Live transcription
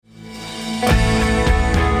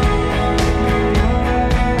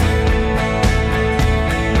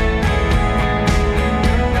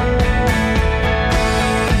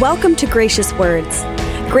Welcome to Gracious Words.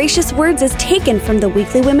 Gracious Words is taken from the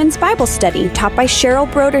weekly women's Bible study taught by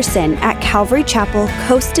Cheryl Broderson at Calvary Chapel,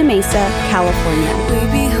 Costa Mesa, California. We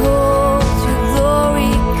behold your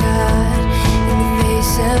glory, God, in the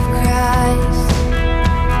face of Christ.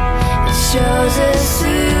 It shows us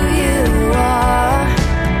who you are,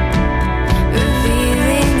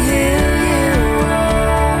 revealing who you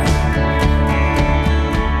are.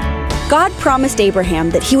 God promised Abraham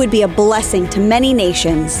that he would be a blessing to many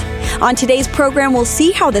nations. On today's program, we'll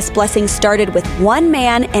see how this blessing started with one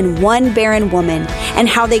man and one barren woman, and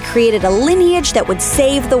how they created a lineage that would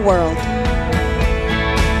save the world. We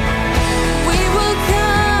will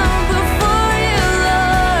come before you,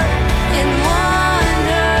 Lord, in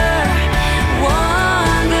wonder.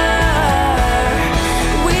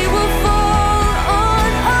 We will fall on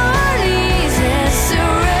our knees and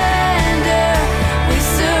surrender. We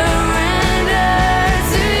surrender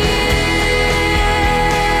to you.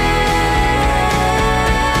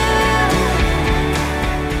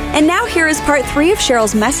 And now here is part 3 of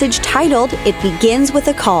Cheryl's message titled, It Begins with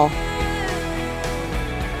a Call.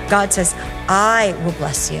 God says, I will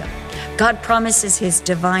bless you. God promises his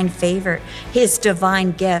divine favor, his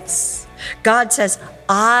divine gifts. God says,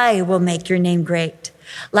 I will make your name great.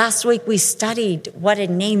 Last week we studied what a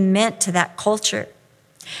name meant to that culture.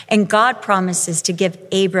 And God promises to give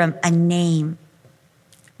Abram a name,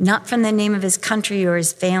 not from the name of his country or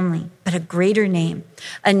his family, but a greater name,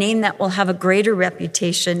 a name that will have a greater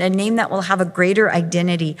reputation, a name that will have a greater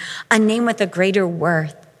identity, a name with a greater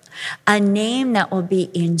worth, a name that will be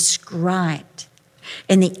inscribed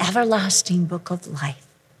in the everlasting book of life,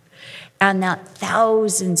 and that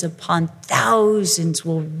thousands upon thousands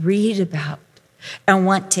will read about and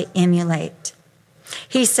want to emulate.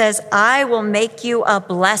 He says, I will make you a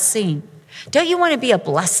blessing. Don't you want to be a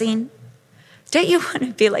blessing? Don't you want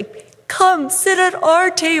to be like, come sit at our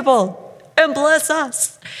table and bless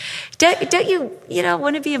us? Don't you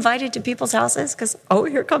want to be invited to people's houses? Because,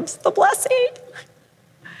 here comes the blessing.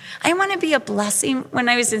 I want to be a blessing. When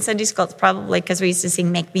I was in Sunday school, it's probably because we used to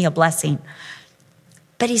sing, Make Me a Blessing.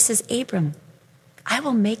 But he says, Abram, I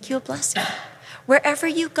will make you a blessing. Wherever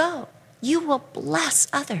you go, you will bless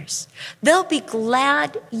others. They'll be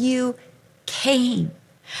glad you came.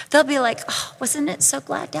 They'll be like, wasn't it so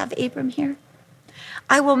glad to have Abram here?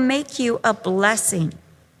 I will make you a blessing.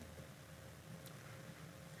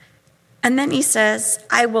 And then he says,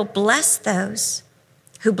 I will bless those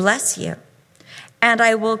who bless you, and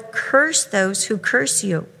I will curse those who curse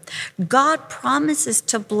you. God promises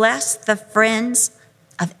to bless the friends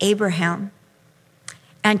of Abraham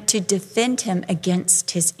and to defend him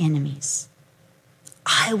against his enemies.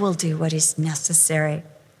 I will do what is necessary.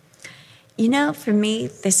 For me,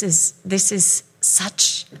 this is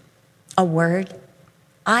such a word.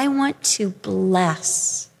 I want to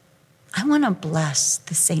bless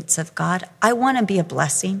the saints of God. I want to be a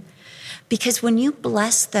blessing, because when you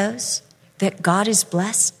bless those that God is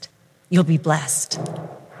blessed, you'll be blessed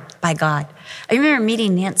by God. I remember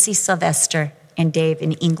meeting Nancy Sylvester and Dave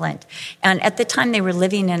in England. And at the time they were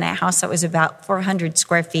living in a house that was about 400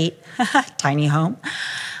 square feet, tiny home.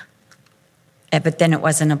 But then it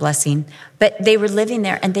wasn't a blessing. But they were living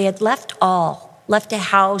there, and they had left a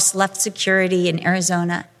house, left security in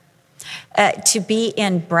Arizona, to be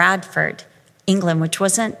in Bradford, England, which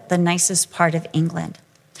wasn't the nicest part of England.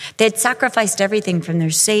 They had sacrificed everything from their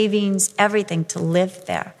savings, everything, to live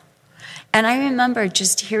there. And I remember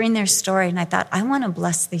just hearing their story, and I thought, I want to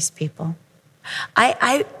bless these people.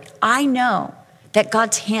 I know that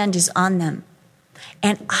God's hand is on them,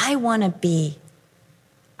 and I want to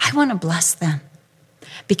bless them.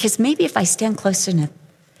 Because maybe if I stand close enough,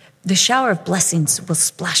 the shower of blessings will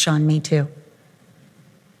splash on me too.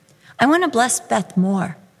 I want to bless Beth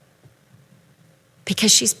more,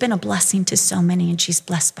 because she's been a blessing to so many, and she's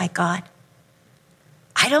blessed by God.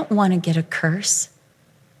 I don't want to get a curse.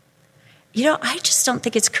 I just don't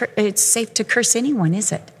think it's safe to curse anyone,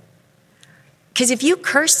 is it? Because if you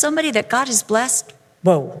curse somebody that God has blessed,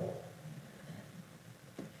 whoa.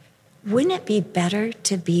 Wouldn't it be better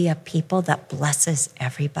to be a people that blesses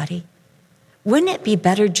everybody? Wouldn't it be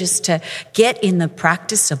better just to get in the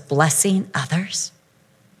practice of blessing others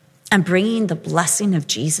and bringing the blessing of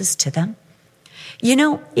Jesus to them?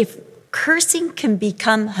 If cursing can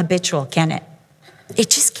become habitual, can it?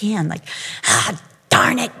 It just can. Like,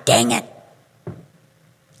 darn it, dang it.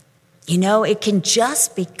 It can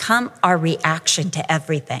just become our reaction to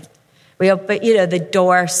everything. We open, the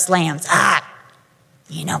door slams.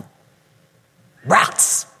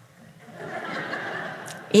 Rats.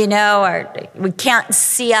 Or we can't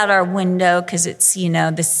see out our window because it's,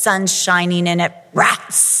 the sun's shining and it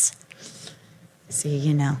rats.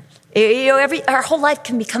 See, our whole life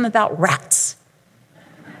can become about rats,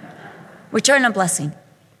 which aren't a blessing.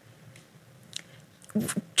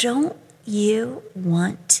 Don't you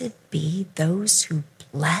want to be those who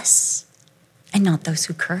bless and not those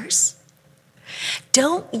who curse?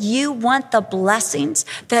 Don't you want the blessings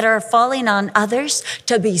that are falling on others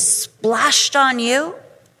to be splashed on you?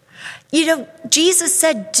 Jesus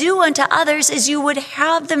said, do unto others as you would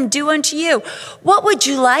have them do unto you. What would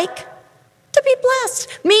you like? To be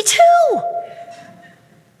blessed. Me too.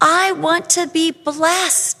 I want to be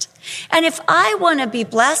blessed. And if I want to be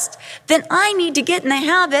blessed, then I need to get in the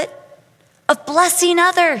habit of blessing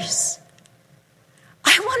others.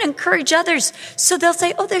 I want to encourage others so they'll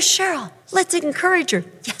say, oh, there's Cheryl. Let's encourage her.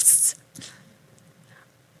 Yes.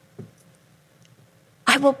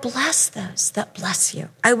 I will bless those that bless you.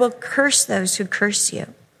 I will curse those who curse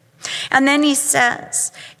you. And then he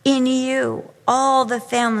says, in you, all the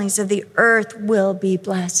families of the earth will be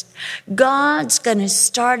blessed. God's going to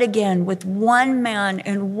start again with one man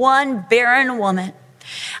and one barren woman.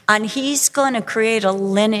 And he's going to create a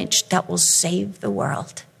lineage that will save the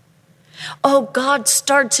world. Oh, God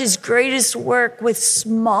starts his greatest work with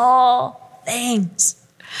small things.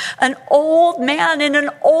 An old man and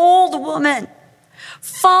an old woman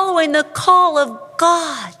following the call of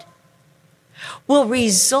God will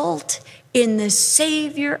result in the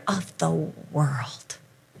Savior of the world.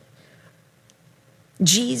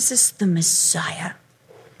 Jesus, the Messiah,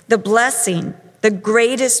 the blessing, the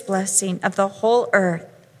greatest blessing of the whole earth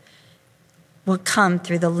will come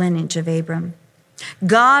through the lineage of Abram.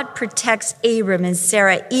 God protects Abram and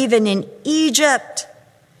Sarah even in Egypt.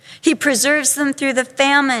 He preserves them through the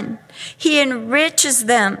famine. He enriches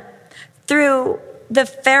them through the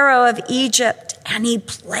Pharaoh of Egypt, and he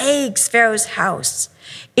plagues Pharaoh's house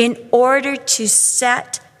in order to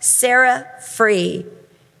set Sarah free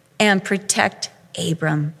and protect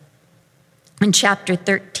Abram. In chapter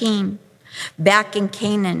 13, back in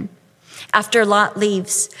Canaan, after Lot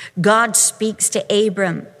leaves, God speaks to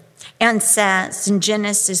Abram and says in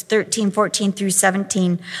Genesis 13:14 through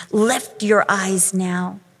 17, lift your eyes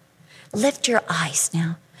now. Lift your eyes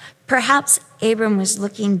now. Perhaps Abram was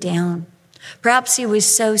looking down. Perhaps he was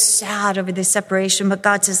so sad over the separation, but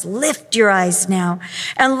God says, lift your eyes now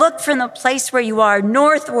and look from the place where you are,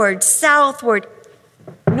 northward, southward,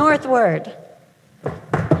 northward,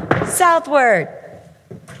 southward,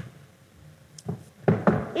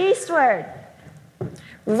 eastward,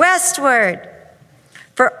 westward.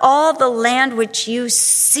 For all the land which you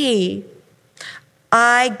see,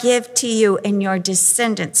 I give to you and your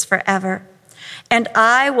descendants forever. And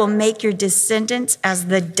I will make your descendants as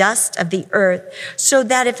the dust of the earth, so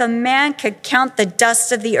that if a man could count the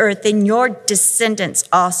dust of the earth, then your descendants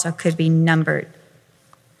also could be numbered.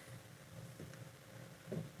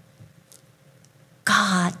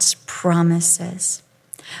 God's promises.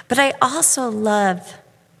 But I also love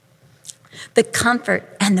the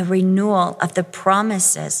comfort and the renewal of the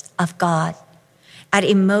promises of God at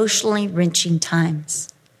emotionally wrenching times.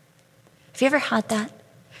 Have you ever had that?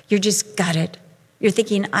 You're just gutted. You're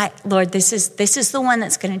thinking, Lord, this is the one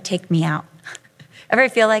that's going to take me out. Ever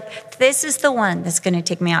feel like this is the one that's going to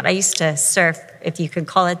take me out? I used to surf, if you could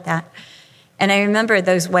call it that. And I remember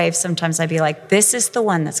those waves. Sometimes I'd be like, this is the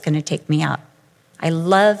one that's going to take me out. I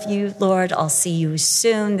love you, Lord. I'll see you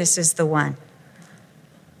soon. This is the one.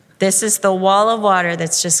 This is the wall of water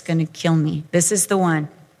that's just going to kill me. This is the one.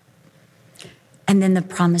 And then the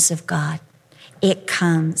promise of God. It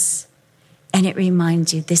comes and it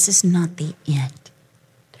reminds you, this is not the end.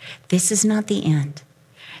 This is not the end.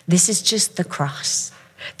 This is just the cross.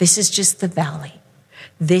 This is just the valley.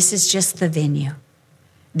 This is just the venue.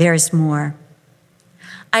 There's more.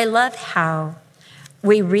 I love how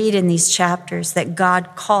we read in these chapters that God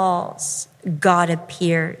calls, God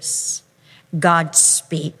appears, God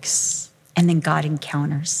speaks, and then God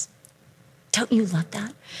encounters. Don't you love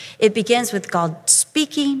that? It begins with God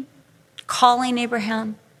speaking, calling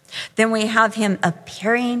Abraham. Then we have him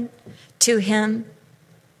appearing to him.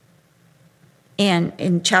 And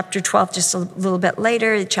in chapter 12, just a little bit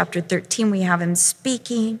later, in chapter 13, we have him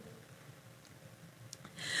speaking.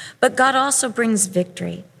 But God also brings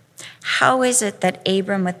victory. How is it that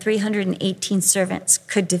Abram, with 318 servants,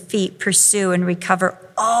 could defeat, pursue, and recover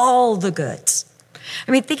all the goods?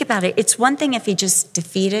 I mean, think about it. It's one thing if he just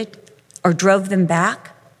defeated or drove them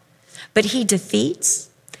back, but he defeats,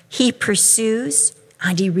 he pursues,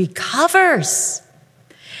 and he recovers.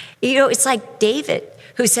 You know, it's like David,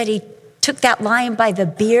 who said he took that lion by the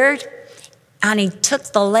beard and he took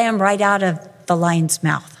the lamb right out of the lion's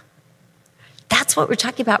mouth. That's what we're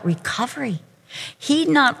talking about, recovery. He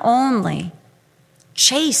not only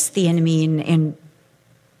chased the enemy and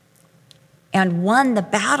and won the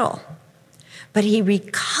battle. But he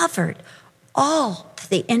recovered all that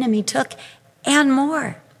the enemy took and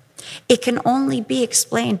more. It can only be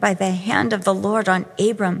explained by the hand of the Lord on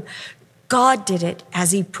Abram. God did it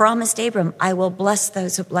as he promised Abram, I will bless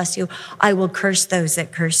those who bless you. I will curse those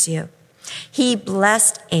that curse you. He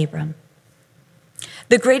blessed Abram.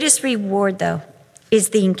 The greatest reward, though, is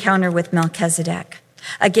the encounter with Melchizedek.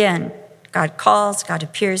 Again, God calls, God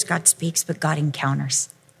appears, God speaks, but God encounters.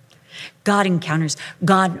 God encounters.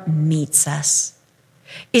 God meets us.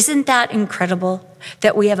 Isn't that incredible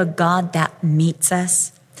that we have a God that meets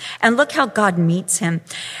us? And look how God meets him.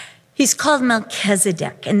 He's called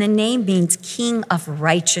Melchizedek, and the name means king of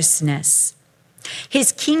righteousness.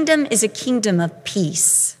 His kingdom is a kingdom of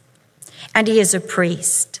peace, and he is a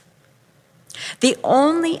priest. The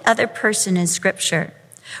only other person in Scripture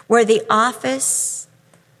where the office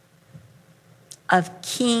of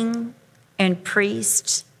king and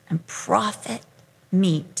priest and prophet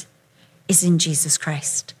meet is in Jesus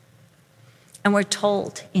Christ. And we're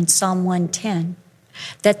told in Psalm 110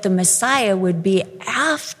 that the Messiah would be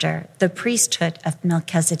after the priesthood of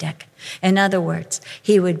Melchizedek. In other words,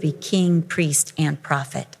 he would be king, priest, and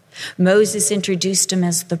prophet. Moses introduced him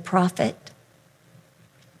as the prophet.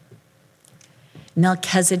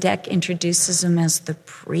 Melchizedek introduces him as the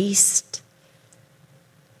priest.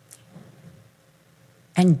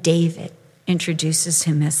 And David introduces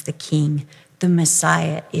him as the king. The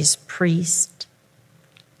Messiah is priest,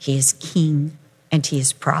 he is king, and he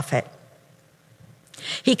is prophet.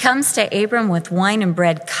 He comes to Abram with wine and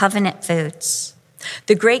bread, covenant foods.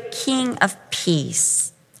 The great king of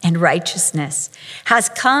peace and righteousness has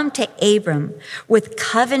come to Abram with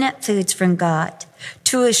covenant foods from God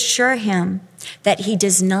to assure him that he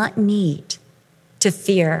does not need to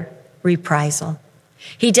fear reprisal.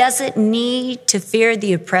 He doesn't need to fear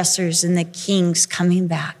the oppressors and the kings coming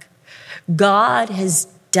back. God has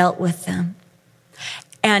dealt with them.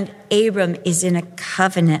 And Abram is in a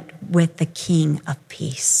covenant with the King of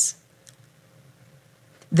Peace,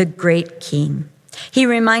 the great King. He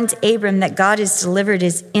reminds Abram that God has delivered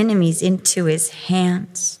his enemies into his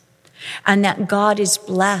hands and that God is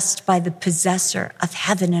blessed by the possessor of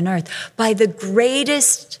heaven and earth, by the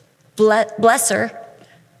greatest blesser,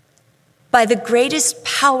 by the greatest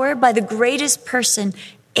power, by the greatest person.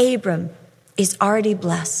 Abram is already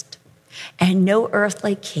blessed, and no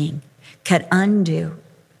earthly king could undo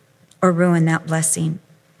or ruin that blessing.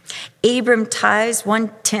 Abram tithes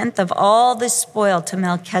 1/10 of all the spoil to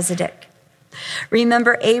Melchizedek.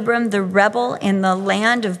 Remember Abram, the rebel in the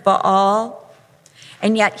land of Baal?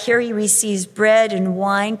 And yet here he receives bread and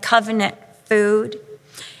wine, covenant food,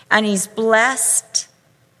 and he's blessed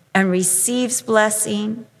and receives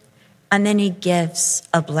blessing, and then he gives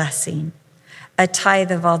a blessing, a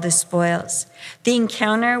tithe of all the spoils. The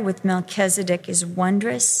encounter with Melchizedek is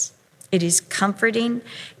wondrous. It is comforting.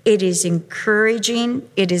 It is encouraging.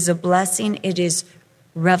 It is a blessing. It is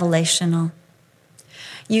revelational.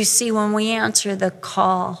 You see, when we answer the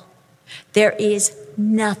call, there is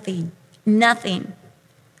nothing.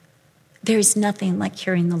 There is nothing like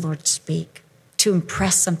hearing the Lord speak to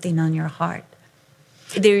impress something on your heart.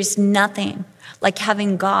 There is nothing like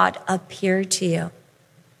having God appear to you,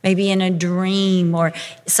 maybe in a dream or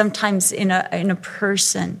sometimes in a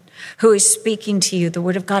person who is speaking to you the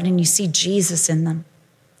word of God, and you see Jesus in them.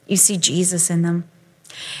 You see Jesus in them.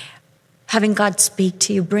 Having God speak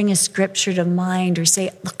to you, bring a scripture to mind or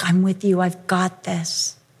say, look, I'm with you, I've got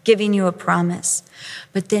this, giving you a promise.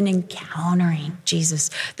 But then encountering Jesus,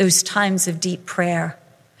 those times of deep prayer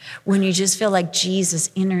when you just feel like Jesus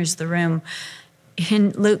enters the room.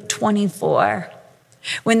 In Luke 24,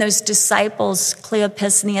 when those disciples,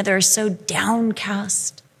 Cleopas and the other, are so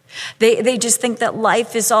downcast, they just think that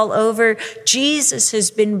life is all over. Jesus has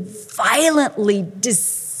been violently,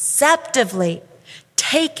 deceptively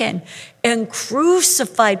taken and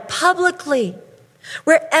crucified publicly,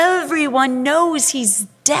 where everyone knows he's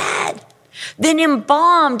dead, then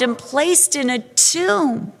embalmed and placed in a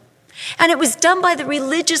tomb. And it was done by the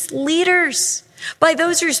religious leaders, by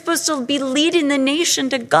those who are supposed to be leading the nation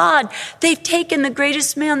to God. They've taken the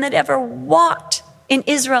greatest man that ever walked in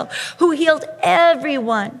Israel, who healed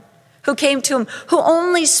everyone who came to him, who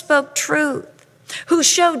only spoke truth, who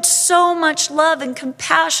showed so much love and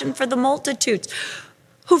compassion for the multitudes,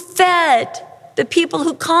 who fed the people,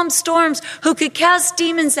 who calmed storms, who could cast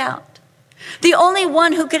demons out, the only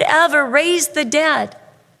one who could ever raise the dead.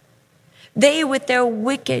 They, with their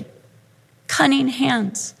wicked, cunning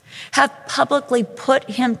hands, have publicly put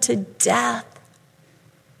him to death.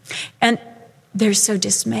 And they're so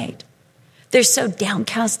dismayed. They're so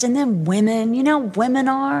downcast. And then women, women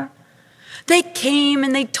are. They came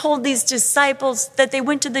and they told these disciples that they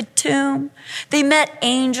went to the tomb. They met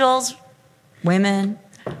angels, women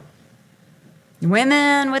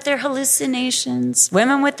with their hallucinations,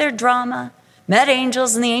 women with their drama, met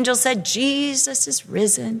angels, and the angel said, Jesus is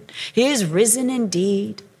risen. He is risen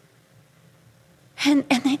indeed. And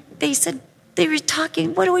they said, they were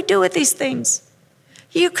talking, what do we do with these things?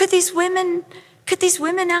 Could these women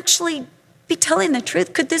actually be telling the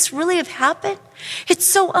truth? Could this really have happened? It's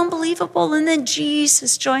so unbelievable. And then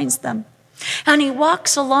Jesus joins them and he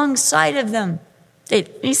walks alongside of them.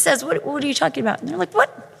 He says, what are you talking about? And they're like,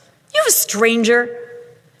 what? You're a stranger.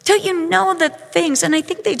 Don't you know the things? And I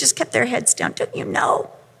think they just kept their heads down. Don't you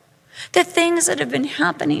know the things that have been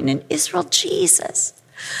happening in Israel? Jesus,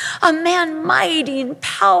 a man mighty in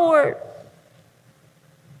power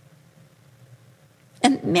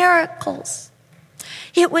and miracles.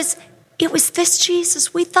 It was this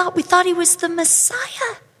Jesus. We thought he was the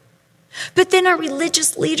Messiah. But then our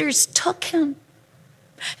religious leaders took him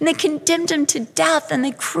and they condemned him to death and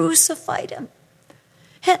they crucified him.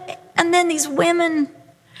 And then these women,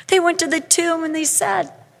 they went to the tomb and they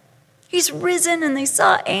said, he's risen, and they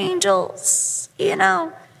saw angels,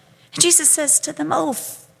 And Jesus says to them, oh,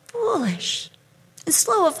 foolish and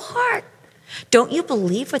slow of heart. Don't you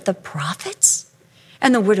believe what the prophets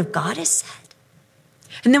and the word of God has said?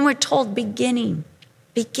 And then we're told beginning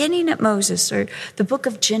at Moses, or the book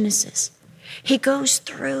of Genesis, he goes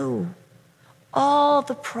through all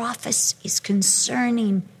the prophecies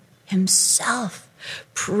concerning himself,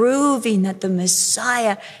 proving that the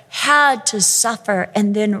Messiah had to suffer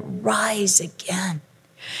and then rise again.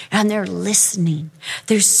 And they're listening.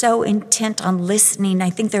 They're so intent on listening.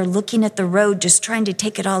 I think they're looking at the road, just trying to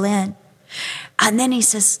take it all in. And then he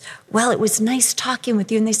says, well, it was nice talking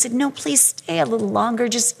with you. And they said, no, please stay a little longer.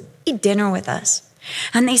 Just eat dinner with us.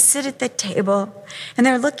 And they sit at the table and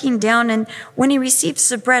they're looking down. And when he receives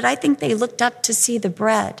the bread, I think they looked up to see the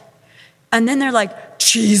bread. And then they're like,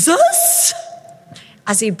 Jesus?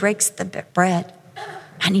 As he breaks the bread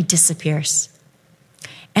and he disappears.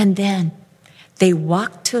 And then they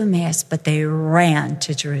walked to Emmaus, but they ran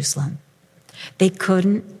to Jerusalem. They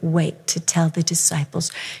couldn't wait to tell the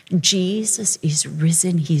disciples, Jesus is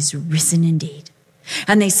risen. He's risen indeed.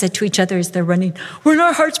 And they said to each other as they're running, weren't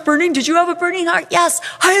our hearts burning? Did you have a burning heart? Yes,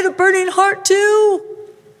 I had a burning heart too.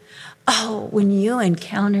 Oh, when you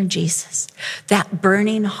encounter Jesus, that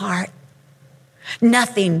burning heart,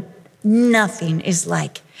 nothing is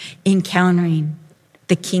like encountering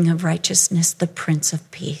the King of righteousness, the Prince of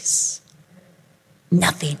Peace.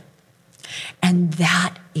 Nothing. And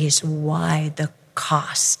that is why the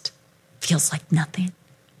cost feels like nothing.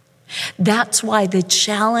 That's why the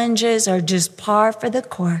challenges are just par for the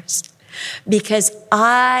course, because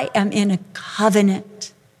I am in a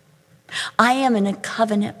covenant. I am in a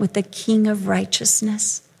covenant with the King of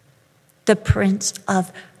righteousness, the Prince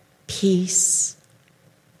of Peace,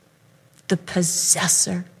 the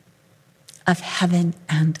possessor of heaven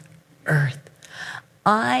and earth.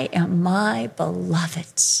 I am my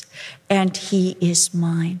beloved's, and he is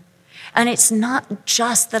mine. And it's not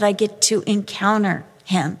just that I get to encounter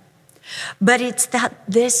him, but it's that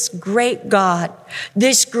this great God,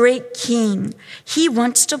 this great King, he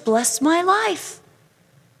wants to bless my life.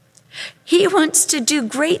 He wants to do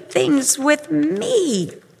great things with me.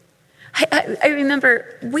 I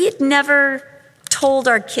remember we had never told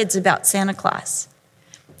our kids about Santa Claus.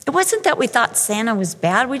 It wasn't that we thought Santa was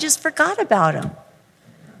bad, we just forgot about him.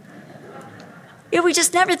 We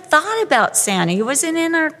just never thought about Santa. He wasn't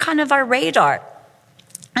in our radar.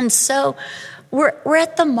 And so we're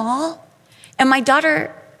at the mall, and my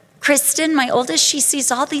daughter, Kristen, my oldest, she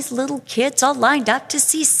sees all these little kids all lined up to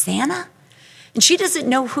see Santa. And she doesn't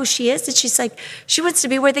know who she is, and she's like, she wants to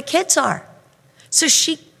be where the kids are. So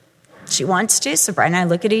she wants to. So Brian and I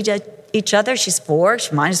look at each other. She's 4,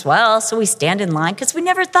 she might as well. So we stand in line because we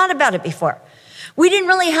never thought about it before. We didn't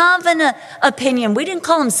really have an opinion. We didn't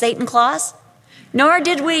call him Satan Claus. Nor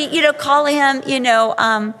did we, call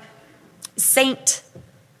him, Saint,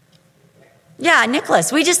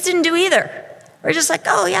 Nicholas. We just didn't do either. We're just like,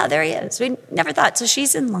 oh, yeah, there he is. We never thought. So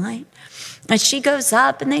she's in line, and she goes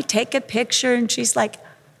up, and they take a picture, and she's like,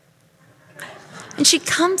 and she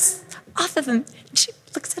comes off of him, and she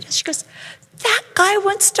looks at us, she goes, that guy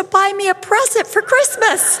wants to buy me a present for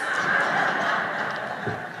Christmas.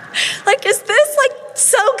 Like, is this,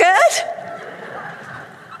 so good?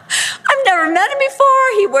 I've never met him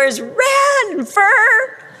before. He wears red and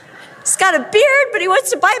fur. He's got a beard, but he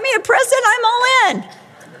wants to buy me a present. I'm all in.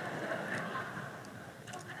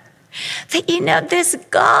 But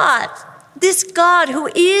this God who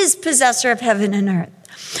is possessor of heaven and earth,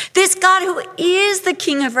 This God who is the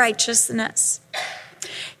King of righteousness.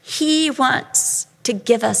 He wants to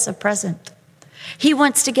give us a present. He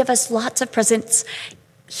wants to give us lots of presents.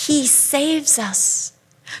 He saves us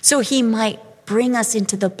so he might bring us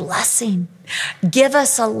into the blessing. Give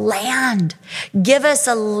us a land. Give us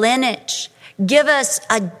a lineage. Give us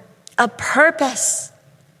a purpose.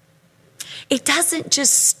 It doesn't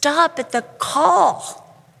just stop at the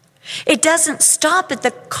call. It doesn't stop at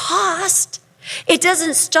the cost. It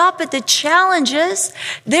doesn't stop at the challenges.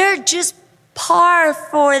 They're just par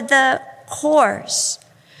for the course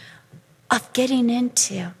of getting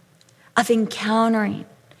into, of encountering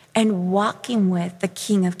and walking with the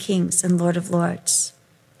King of Kings and Lord of Lords.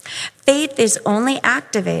 Faith is only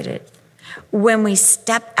activated when we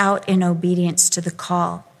step out in obedience to the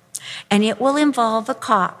call. And it will involve a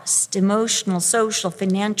cost, emotional, social,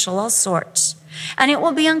 financial, all sorts. And it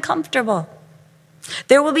will be uncomfortable.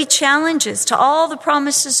 There will be challenges to all the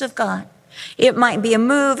promises of God. It might be a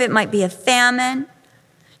move, it might be a famine,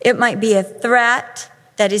 it might be a threat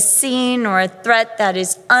that is seen or a threat that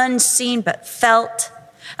is unseen but felt,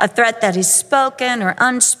 a threat that is spoken or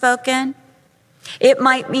unspoken. It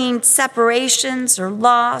might mean separations or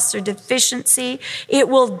loss or deficiency. It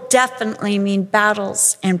will definitely mean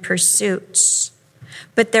battles and pursuits.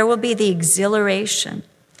 But there will be the exhilaration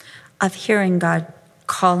of hearing God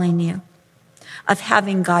calling you, of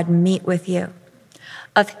having God meet with you,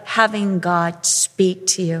 of having God speak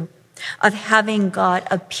to you, of having God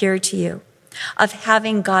appear to you, of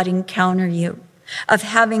having God encounter you, of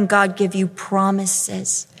having God give you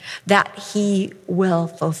promises that he will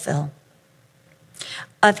fulfill,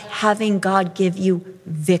 of having God give you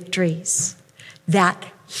victories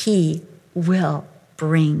that he will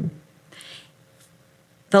bring.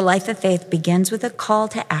 The life of faith begins with a call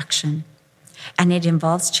to action, and it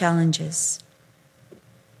involves challenges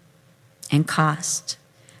and cost,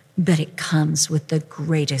 but it comes with the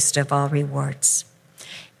greatest of all rewards.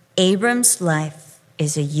 Abram's life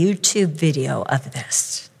is a YouTube video of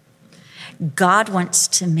this. God wants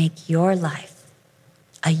to make your life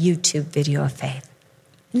a YouTube video of faith.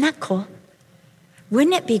 Isn't that cool?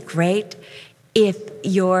 Wouldn't it be great if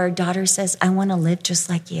your daughter says, I want to live just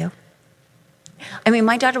like you? I mean,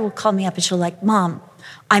 my daughter will call me up and she'll like, Mom,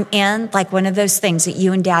 I'm in like one of those things that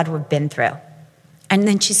you and Dad have been through. And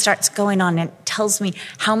then she starts going on and tells me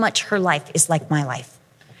how much her life is like my life.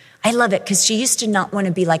 I love it because she used to not want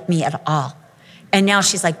to be like me at all. And now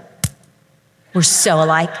she's like, we're so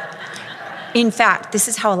alike. In fact, this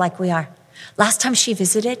is how alike we are. Last time she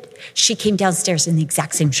visited, she came downstairs in the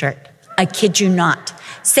exact same shirt. I kid you not.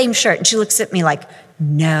 Same shirt. And she looks at me like,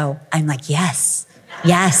 no. I'm like, yes.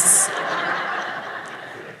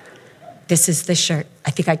 This is the shirt.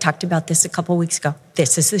 I think I talked about this a couple weeks ago.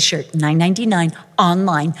 This is the shirt, $9.99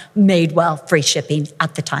 online, made well, free shipping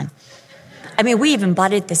at the time. I mean, we even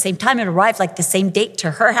bought it at the same time. It arrived like the same date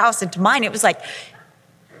to her house and to mine. It was like,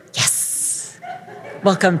 yes,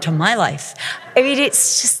 welcome to my life. I mean,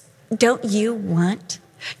 it's just, don't you want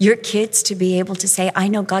your kids to be able to say, I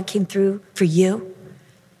know God came through for you,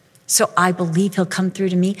 so I believe he'll come through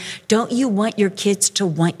to me? Don't you want your kids to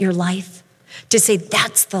want your life? To say,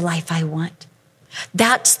 that's the life I want.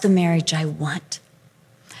 That's the marriage I want.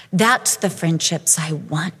 That's the friendships I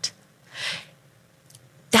want.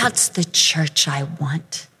 That's the church I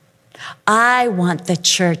want. I want the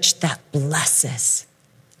church that blesses.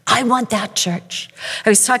 I want that church. I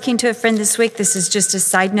was talking to a friend this week. This is just a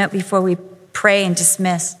side note before we pray and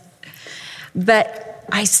dismiss. But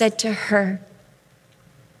I said to her,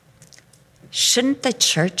 shouldn't the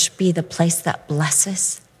church be the place that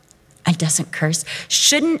blesses and doesn't curse?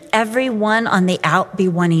 Shouldn't everyone on the out be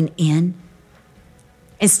wanting in?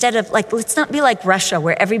 Instead of like, let's not be like Russia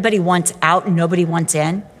where everybody wants out and nobody wants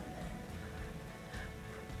in.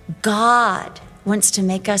 God wants to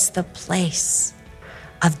make us the place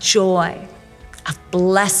of joy, of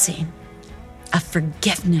blessing, of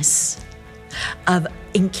forgiveness, of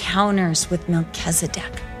encounters with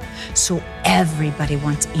Melchizedek. So everybody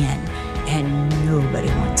wants in and nobody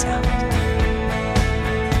wants out.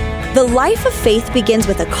 The life of faith begins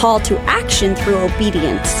with a call to action through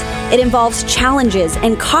obedience. It involves challenges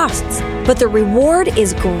and costs, but the reward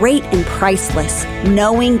is great and priceless,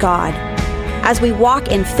 knowing God. As we walk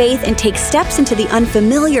in faith and take steps into the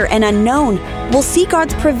unfamiliar and unknown, we'll see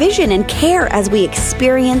God's provision and care as we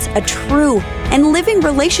experience a true and living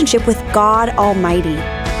relationship with God Almighty.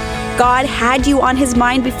 God had you on his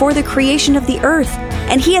mind before the creation of the earth,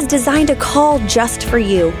 and he has designed a call just for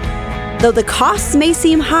you. Though the costs may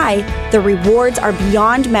seem high, the rewards are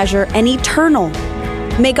beyond measure and eternal.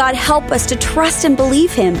 May God help us to trust and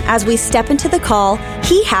believe him as we step into the call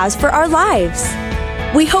he has for our lives.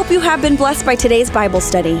 We hope you have been blessed by today's Bible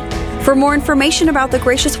study. For more information about the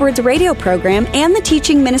Gracious Words radio program and the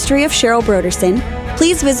teaching ministry of Cheryl Brodersen,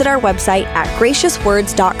 please visit our website at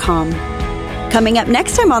graciouswords.com. Coming up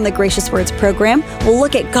next time on the Gracious Words program, we'll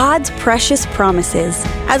look at God's precious promises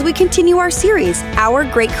as we continue our series, Our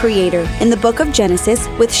Great Creator, in the book of Genesis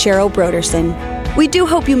with Cheryl Brodersen. We do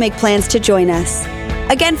hope you make plans to join us.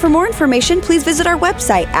 Again, for more information, please visit our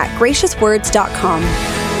website at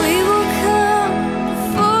graciouswords.com.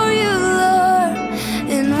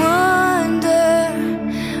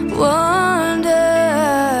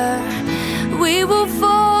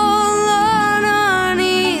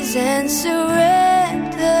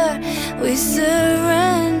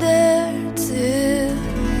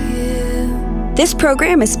 This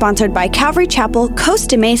program is sponsored by Calvary Chapel,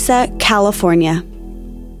 Costa Mesa, California.